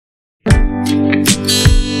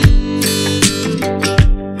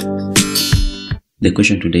The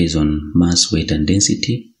question today is on mass, weight and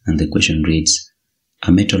density, and the question reads,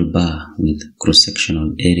 a metal bar with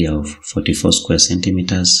cross-sectional area of 44 square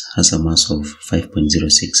centimeters has a mass of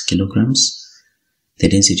 5.06 kilograms. The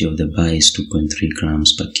density of the bar is 2.3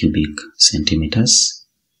 grams per cubic centimeters.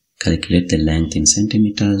 Calculate the length in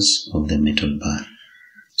centimeters of the metal bar.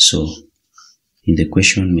 So, in the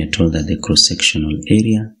question we are told that the cross-sectional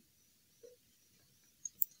area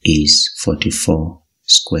is 44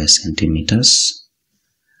 square centimeters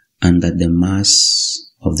and that the mass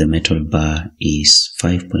of the metal bar is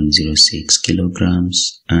 5.06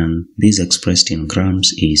 kilograms, and this expressed in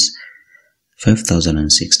grams is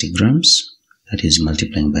 5060 grams, that is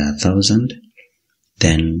multiplying by 1000.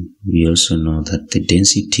 Then we also know that the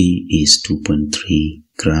density is 2.3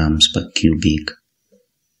 grams per cubic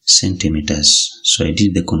centimeters. So I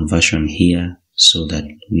did the conversion here so that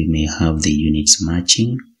we may have the units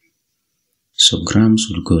matching. So grams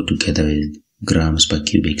will go together with grams per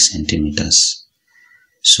cubic centimeters.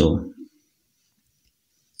 So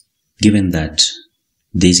given that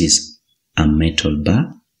this is a metal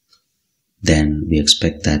bar, then we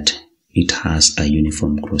expect that it has a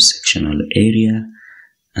uniform cross-sectional area,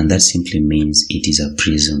 and that simply means it is a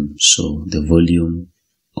prism. So the volume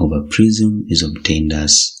of a prism is obtained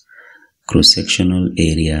as cross-sectional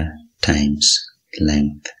area times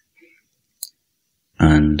length.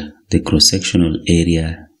 And the cross-sectional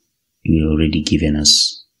area we already given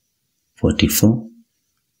us 44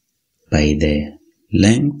 by the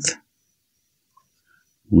length,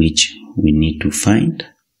 which we need to find,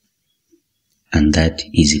 and that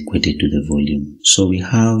is equated to the volume. So we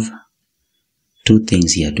have two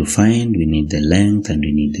things here to find. We need the length and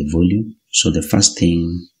we need the volume. So the first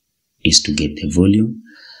thing is to get the volume,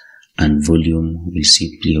 and volume will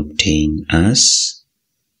simply obtain as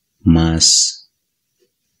mass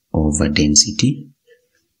over density,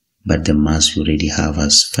 but the mass we already have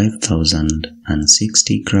as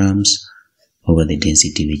 5060 grams over the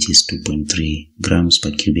density, which is 2.3 grams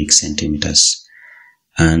per cubic centimeters.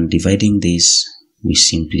 And dividing this, we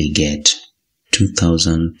simply get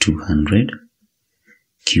 2200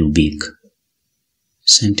 cubic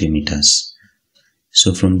centimeters.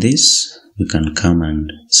 So from this, we can come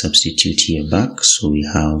and substitute here back. So we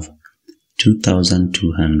have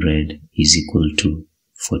 2200 is equal to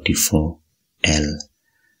 44L.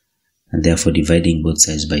 And therefore, dividing both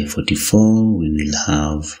sides by 44, we will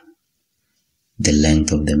have the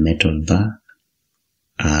length of the metal bar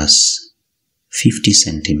as 50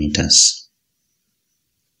 centimeters.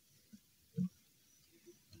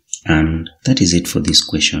 And that is it for this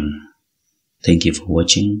question. Thank you for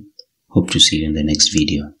watching. Hope to see you in the next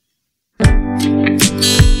video.